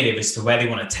creative as to where they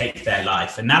want to take their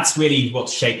life. And that's really what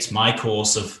shapes my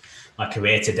course of my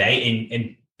career today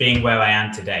in being where I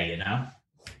am today,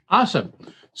 Awesome.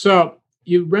 So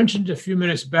you mentioned a few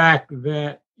minutes back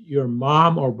that your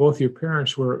mom or both your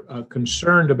parents were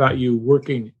concerned about you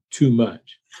working too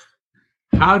much.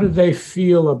 How do they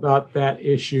feel about that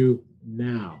issue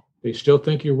now? They still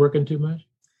think you're working too much?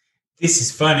 This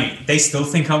is funny. They still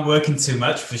think I'm working too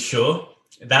much, for sure.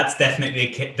 That's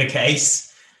definitely the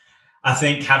case. I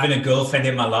think having a girlfriend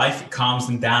in my life calms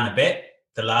them down a bit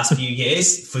the last few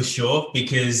years, for sure,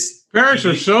 because parents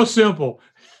are so simple.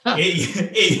 Make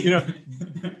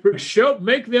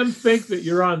them think that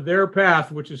you're on their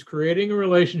path, which is creating a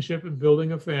relationship and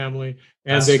building a family,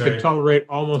 and that's can tolerate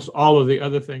almost all of the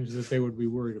other things that they would be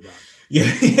worried about.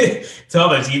 Yeah,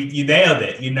 Thomas, you nailed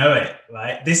it. You know it,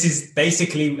 right? This is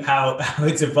basically how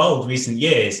it's evolved recent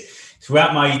years.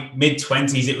 Throughout my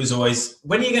mid-20s, it was always,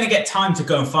 when are you going to get time to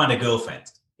go and find a girlfriend?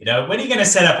 When are you going to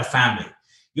set up a family?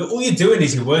 All you're doing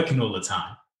is you're working all the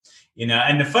time.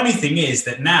 And the funny thing is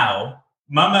that now,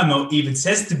 my mum even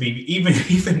says to me,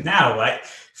 even now, right,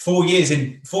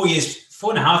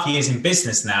 4.5 years in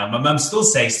business now, my mum still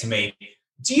says to me,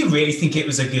 do you really think it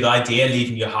was a good idea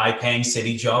leaving your high-paying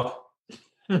city job?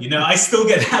 I still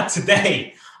get that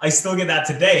today.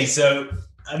 So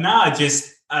now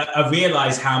I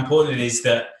realize how important it is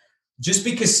that just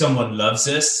because someone loves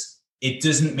us, it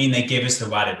doesn't mean they give us the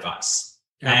right advice.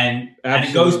 Yeah, and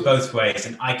it goes both ways.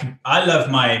 And I love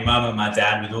my mum and my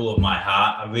dad with all of my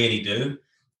heart. I really do.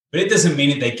 But it doesn't mean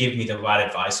that they give me the right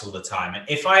advice all the time. And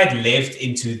if I had lived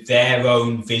into their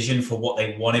own vision for what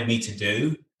they wanted me to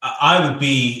do, I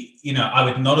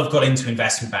would not have got into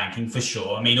investment banking for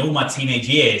sure. I mean, all my teenage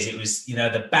years, it was,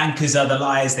 the bankers are the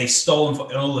liars, they've stolen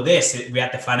all of this. We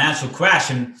had the financial crash,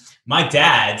 and my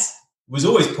dad was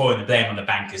always pouring the blame on the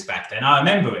bankers back then. I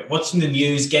remember it, watching the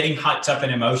news, getting hyped up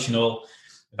and emotional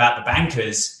about the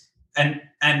bankers. And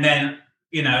then,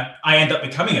 I end up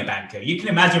becoming a banker. You can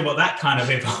imagine what that kind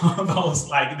of involves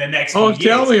like in the next few years.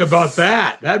 Tell me about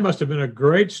that. That must have been a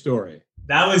great story.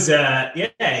 That was a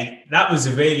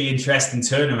really interesting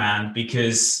turnaround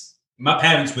because my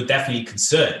parents were definitely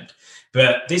concerned.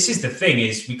 But this is the thing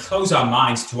is we close our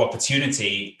minds to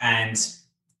opportunity. And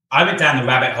I went down the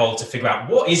rabbit hole to figure out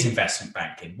what is investment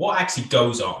banking, what actually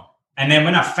goes on. And then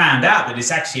when I found out that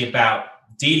it's actually about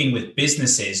dealing with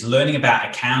businesses, learning about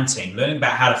accounting, learning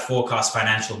about how to forecast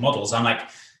financial models, I'm like,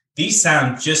 these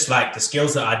sound just like the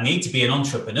skills that I'd need to be an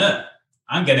entrepreneur.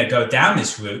 I'm going to go down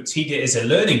this route. He is a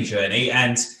learning journey.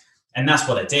 And that's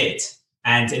what I did.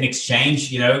 And in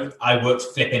exchange, I worked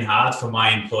flipping hard for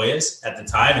my employers at the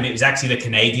time. And it was actually the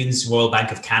Canadians, Royal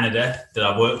Bank of Canada, that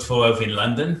I worked for over in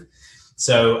London.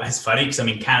 So it's funny because I'm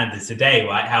in Canada today,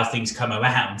 right? How things come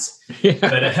around. Yeah.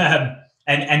 But,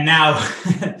 and now,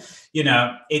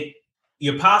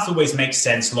 your path always makes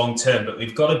sense long-term, but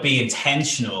we've got to be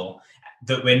intentional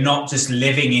that we're not just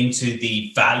living into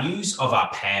the values of our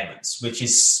parents, which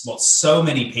is what so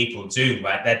many people do,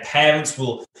 right? Their parents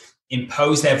will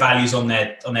impose their values on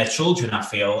their children, I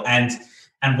feel, and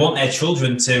want their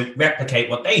children to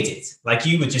replicate what they did. Like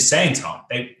you were just saying, Tom,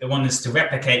 they want us to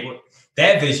replicate what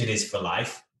their vision is for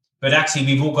life, but actually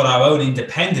we've all got our own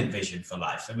independent vision for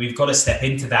life, and we've got to step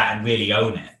into that and really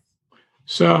own it.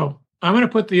 So I'm going to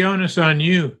put the onus on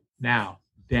you now,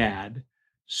 Dad.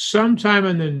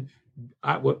 Sometime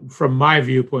from my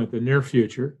viewpoint, the near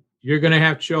future, you're going to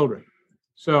have children.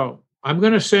 So I'm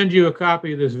going to send you a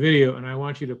copy of this video, and I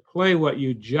want you to play what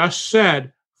you just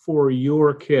said for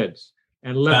your kids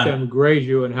and let them grade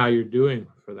you and how you're doing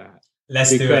for that.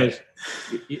 Let's do it.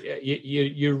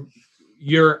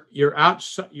 You're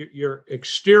outside, you're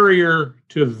exterior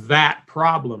to that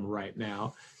problem right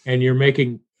now, and you're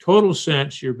making total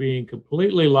sense. You're being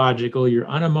completely logical. You're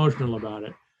unemotional about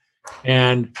it.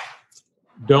 And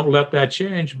don't let that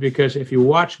change, because if you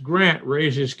watch Grant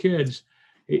raise his kids,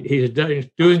 he's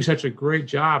doing such a great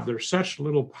job. They're such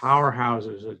little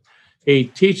powerhouses. He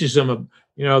teaches them,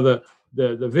 the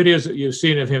videos that you've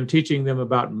seen of him teaching them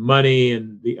about money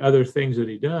and the other things that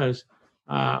he does,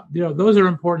 those are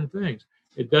important things.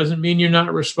 It doesn't mean you're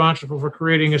not responsible for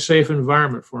creating a safe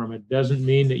environment for them. It doesn't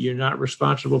mean that you're not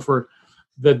responsible for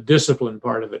the discipline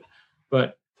part of it.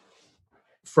 But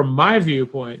from my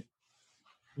viewpoint,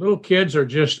 little kids are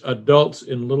just adults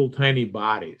in little tiny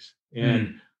bodies.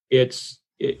 And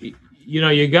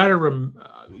you got to,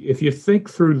 if you think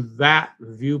through that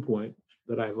viewpoint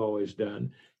that I've always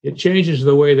done, it changes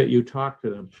the way that you talk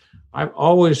to them. I've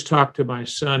always talked to my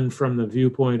son from the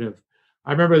viewpoint of,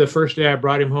 I remember the first day I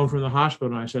brought him home from the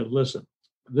hospital and I said, listen,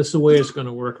 this is the way it's going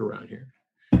to work around here.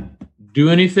 Do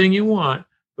anything you want,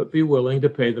 but be willing to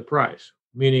pay the price.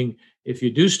 Meaning, if you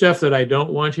do stuff that I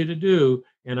don't want you to do,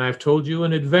 and I've told you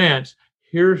in advance,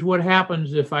 here's what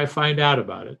happens if I find out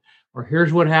about it, or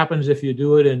here's what happens if you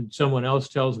do it and someone else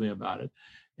tells me about it.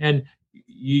 And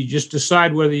you just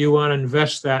decide whether you want to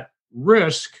invest that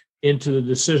risk into the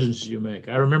decisions you make.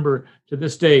 I remember to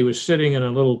this day, he was sitting in a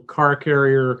little car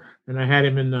carrier and I had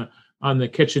him on the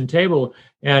kitchen table.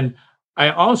 And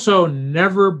I also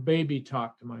never baby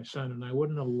talked to my son, and I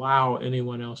wouldn't allow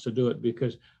anyone else to do it,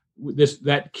 because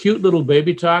that cute little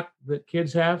baby talk that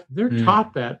kids have, they're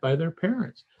taught that by their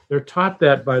parents. They're taught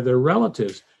that by their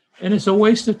relatives. And it's a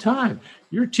waste of time.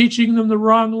 You're teaching them the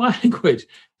wrong language.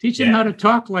 Teach them how to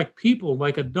talk like people,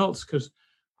 like adults, because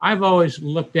I've always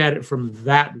looked at it from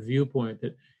that viewpoint,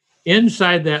 that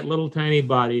inside that little tiny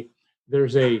body,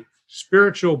 there's a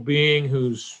spiritual being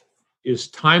is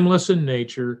timeless in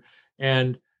nature,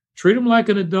 and treat them like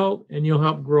an adult and you'll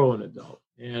help grow an adult.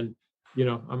 And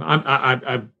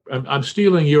I'm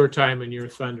stealing your time and your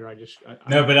thunder.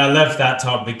 No, but I love that,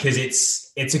 Tom, because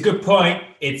it's a good point.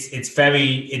 It's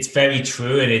very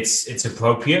true, and it's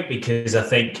appropriate, because I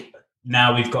think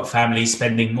now we've got families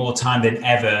spending more time than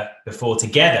ever before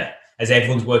together, as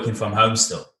everyone's working from home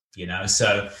still.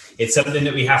 So it's something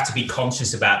that we have to be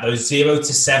conscious about. Those 0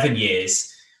 to 7 years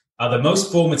are the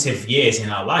most formative years in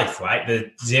our life, right?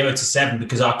 The 0 to 7,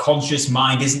 because our conscious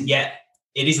mind isn't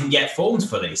yet formed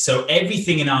fully. So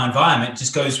everything in our environment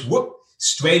just goes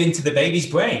straight into the baby's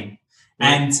brain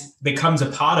and becomes a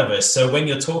part of us. So when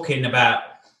you're talking about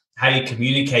how you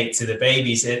communicate to the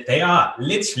babies, they are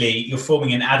literally, you're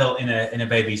forming an adult in a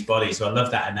baby's body. So I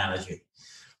love that analogy.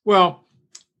 Well,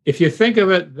 if you think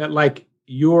of it that like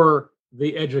you're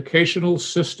the educational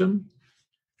system,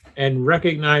 and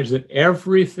recognize that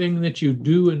everything that you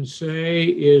do and say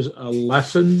is a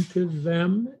lesson to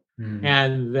them,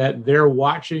 and that they're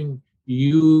watching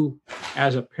you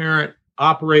as a parent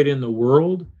operate in the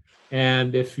world.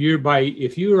 And if you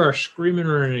are a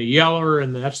screamer and a yeller,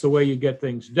 and that's the way you get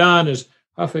things done, is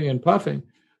huffing and puffing,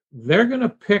 they're going to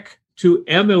pick to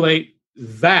emulate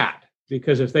that,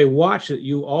 because if they watch that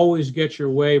you always get your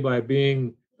way by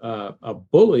being a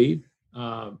bully,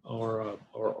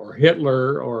 or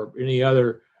Hitler, or any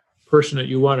other person that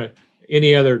you want to,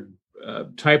 any other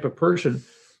type of person,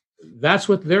 that's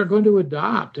what they're going to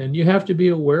adopt. And you have to be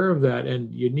aware of that.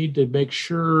 And you need to make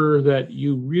sure that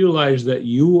you realize that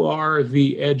you are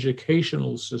the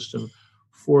educational system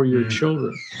for your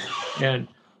children. And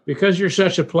because you're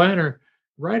such a planner,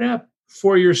 write up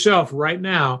for yourself right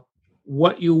now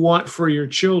what you want for your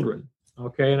children.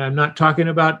 Okay. And I'm not talking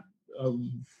about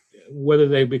whether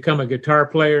they become a guitar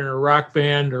player in a rock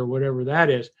band or whatever that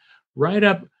is. Write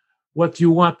up what you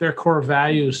want their core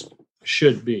values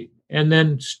should be, and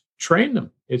then train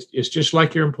them. It's just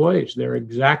like your employees. They're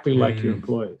exactly like your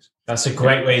employees. That's a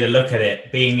great way to look at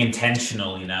it, being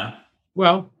intentional,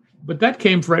 Well, but that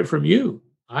came right from you.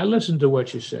 I listened to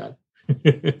what you said.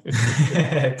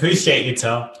 Appreciate you,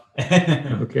 Tom.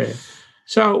 Okay.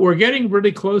 So we're getting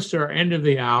really close to our end of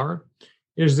the hour.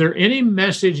 Is there any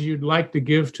message you'd like to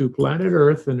give to planet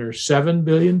Earth, and there's 7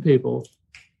 billion people,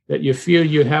 that you feel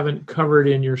you haven't covered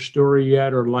in your story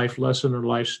yet, or life lesson or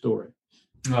life story?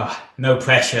 Oh, no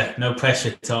pressure,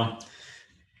 Tom.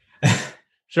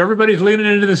 So everybody's leaning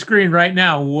into the screen right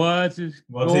now. What is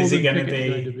it going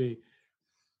to be?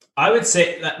 I would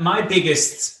say that my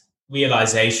biggest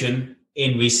realization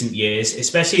in recent years,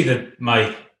 especially the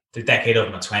decade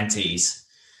of my 20s,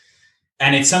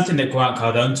 and it's something that Grant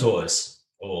Cardone taught us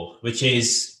all, which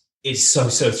is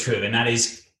so true. And that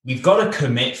is, we've got to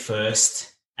commit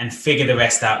first and figure the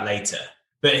rest out later.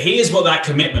 But here's what that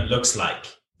commitment looks like.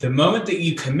 The moment that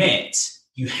you commit,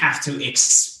 you have to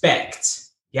expect,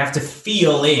 you have to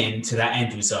feel into that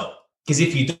end result. Because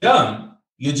if you don't,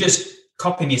 you're just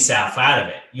copying yourself out of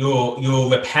it. You're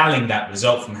repelling that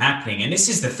result from happening. And this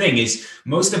is the thing, is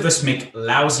most of us make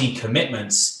lousy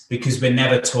commitments because we're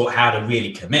never taught how to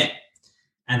really commit.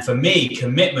 And for me,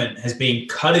 commitment has been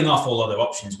cutting off all other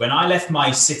options. When I left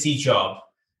my city job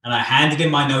and I handed in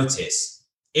my notice,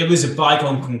 it was a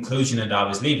bygone conclusion that I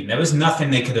was leaving. There was nothing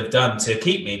they could have done to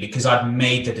keep me, because I'd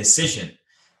made the decision.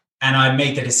 and I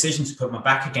made the decision to put my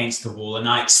back against the wall, and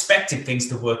I expected things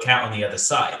to work out on the other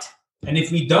side. And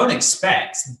if we don't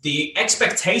expect the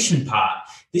expectation part,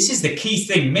 this is the key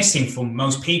thing missing from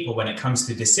most people when it comes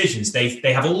to decisions.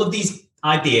 They have all of these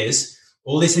ideas,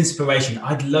 all this inspiration.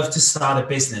 I'd love to start a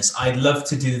business. I'd love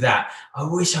to do that. I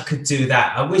wish I could do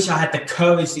that. I wish I had the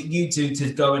courage that you do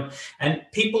to go. And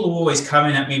people are always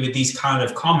coming at me with these kind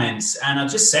of comments. And I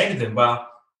just say to them, well,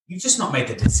 you've just not made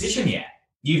the decision yet.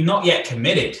 You've not yet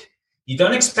committed. You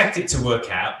don't expect it to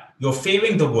work out. You're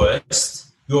fearing the worst.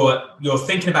 You're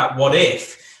thinking about what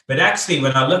if. But actually,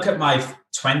 when I look at my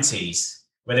 20s,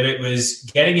 whether it was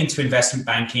getting into investment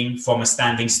banking from a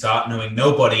standing start, knowing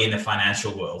nobody in the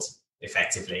financial world,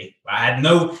 effectively, I had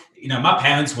no, my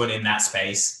parents weren't in that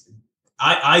space.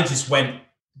 I just went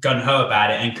gung-ho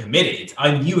about it and committed.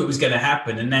 I knew it was going to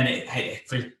happen, and then it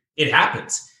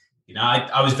happened.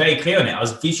 I was very clear on it. I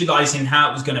was visualizing how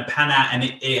it was going to pan out, and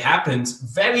it happened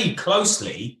very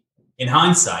closely in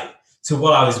hindsight to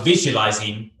what I was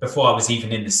visualizing before I was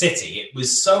even in the city. It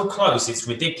was so close, it's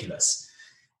ridiculous.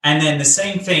 And then the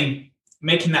same thing,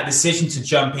 making that decision to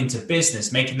jump into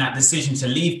business, making that decision to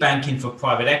leave banking for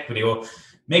private equity, or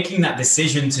making that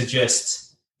decision to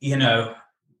just,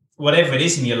 whatever it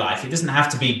is in your life. It doesn't have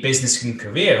to be business and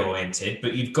career oriented,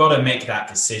 but you've got to make that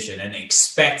decision and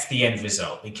expect the end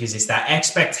result, because it's that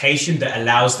expectation that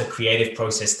allows the creative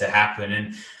process to happen.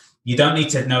 And you don't need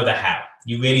to know the how.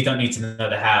 You really don't need to know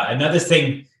the how. Another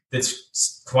thing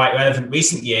that's quite relevant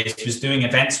recent years was doing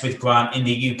events with Grant in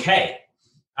the UK.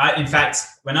 In fact,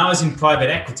 when I was in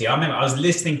private equity, I remember I was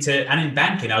listening to, and in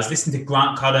banking, I was listening to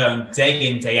Grant Cardone day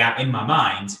in, day out in my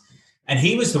mind. And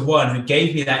he was the one who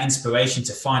gave me that inspiration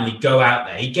to finally go out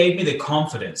there. He gave me the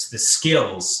confidence, the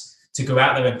skills to go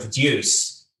out there and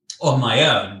produce on my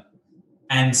own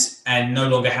and no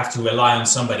longer have to rely on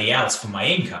somebody else for my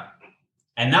income.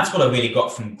 And that's what I really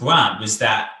got from Grant, was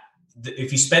that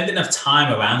if you spend enough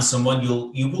time around someone,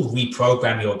 you will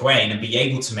reprogram your brain and be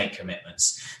able to make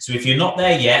commitments. So if you're not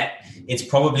there yet, it's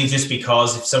probably just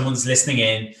because if someone's listening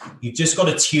in, you've just got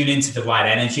to tune into the right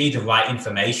energy, the right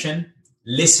information,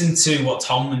 listen to what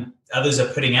Tom and others are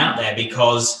putting out there,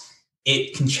 because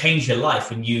it can change your life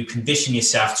when you condition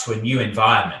yourself to a new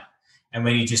environment. And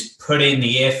when you just put in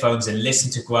the earphones and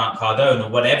listen to Grant Cardone or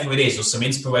whatever it is, or some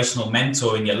inspirational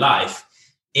mentor in your life,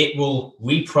 it will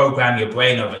reprogram your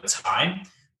brain over time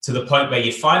to the point where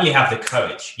you finally have the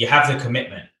courage, you have the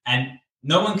commitment, and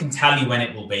no one can tell you when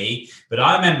it will be. But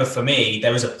I remember for me,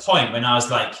 there was a point when I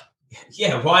was like,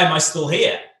 yeah, why am I still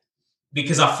here?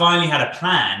 Because I finally had a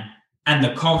plan and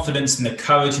the confidence and the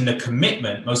courage and the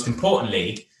commitment, most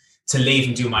importantly, to leave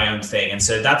and do my own thing. And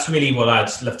so that's really what I'd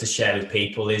love to share with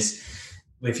people is,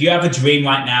 if you have a dream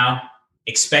right now,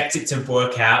 expect it to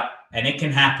work out. And it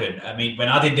can happen. I mean, when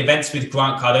I did events with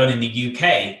Grant Cardone in the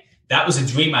UK, that was a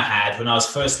dream I had when I was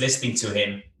first listening to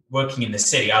him working in the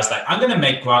city. I was like, I'm going to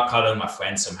make Grant Cardone my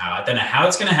friend somehow. I don't know how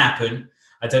it's going to happen.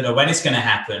 I don't know when it's going to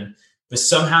happen, but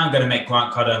somehow I'm going to make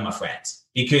Grant Cardone my friend,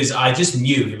 because I just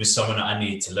knew he was someone that I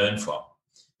needed to learn from.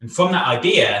 And from that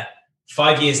idea,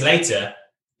 5 years later,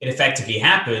 it effectively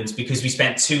happened, because we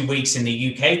spent 2 weeks in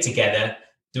the UK together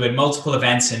doing multiple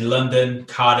events in London,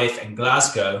 Cardiff, and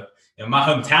Glasgow. In my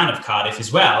hometown of Cardiff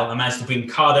as well. I managed to bring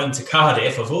Cardone to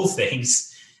Cardiff, of all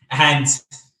things, and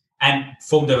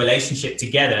formed a relationship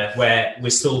together where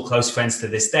we're still close friends to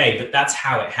this day. But that's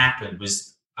how it happened.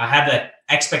 Was I had an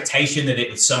expectation that it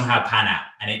would somehow pan out,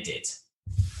 and it did.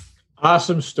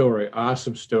 Awesome story.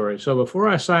 Awesome story. So before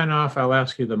I sign off, I'll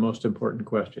ask you the most important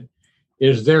question.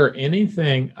 Is there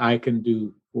anything I can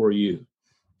do for you?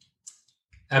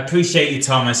 I appreciate you,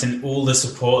 Thomas, and all the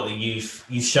support that you've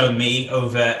shown me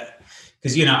over.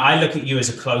 Because, I look at you as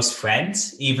a close friend,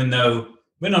 even though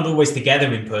we're not always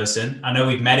together in person. I know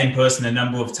we've met in person a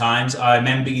number of times. I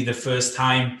remember you the first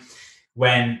time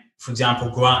when, for example,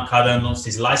 Grant Cardone launched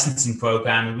his licensing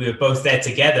program, and we were both there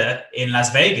together in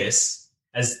Las Vegas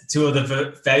as two of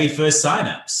the very first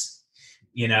signups.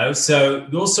 So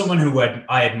you're someone who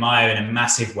I admire in a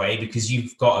massive way, because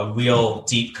you've got a real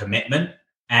deep commitment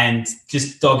and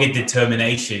just dogged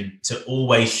determination to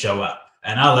always show up.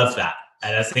 And I love that.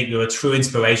 And I think you're a true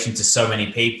inspiration to so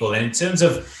many people. And in terms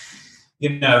of,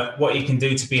 what you can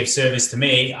do to be of service to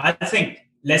me, I think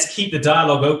let's keep the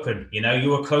dialogue open.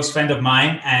 You're a close friend of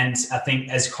mine. And I think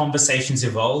as conversations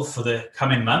evolve for the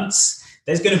coming months,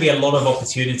 there's going to be a lot of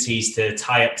opportunities to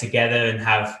tie up together and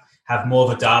have more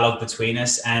of a dialogue between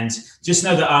us. And just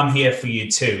know that I'm here for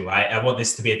you too, right? I want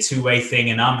this to be a two-way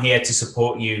thing, and I'm here to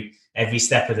support you every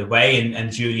step of the way,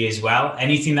 and Julie as well.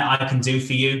 Anything that I can do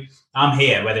for you, I'm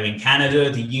here, whether in Canada,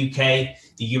 the UK,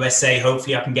 the USA.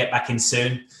 Hopefully I can get back in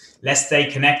soon. Let's stay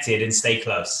connected and stay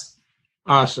close.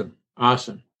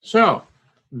 Awesome. So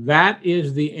that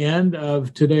is the end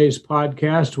of today's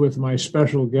podcast with my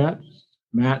special guest,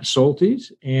 Matt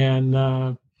Soltys.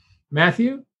 And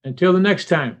Matthew, until the next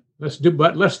time, let's do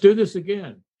this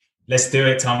again. Let's do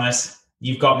it, Thomas.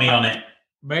 You've got me on it.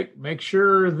 Make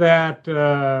sure that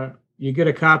you get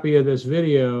a copy of this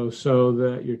video so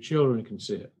that your children can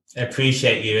see it. I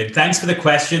appreciate you. And thanks for the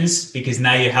questions, because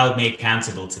now you held me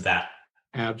accountable to that.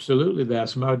 Absolutely.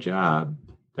 That's my job.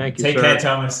 Thank you, Take sir. care,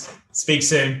 Thomas. Speak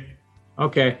soon.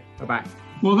 Okay. Bye-bye.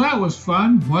 Well, that was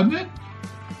fun, wasn't it?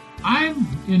 I'm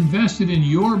invested in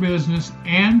your business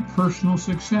and personal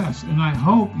success, and I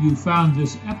hope you found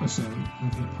this episode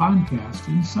of the podcast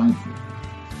insightful.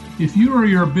 If you or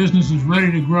your business is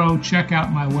ready to grow, check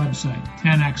out my website,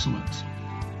 10 Excellence.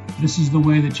 This is the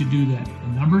way that you do that. The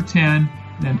number 10,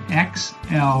 then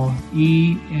XLENZ.com.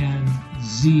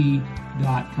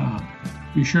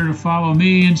 Be sure to follow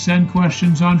me and send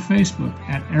questions on Facebook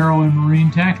at Aero and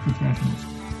Marine Tax Professionals,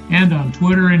 and on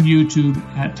Twitter and YouTube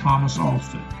at Thomas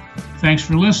Alston. Thanks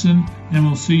for listening, and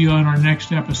we'll see you on our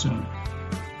next episode.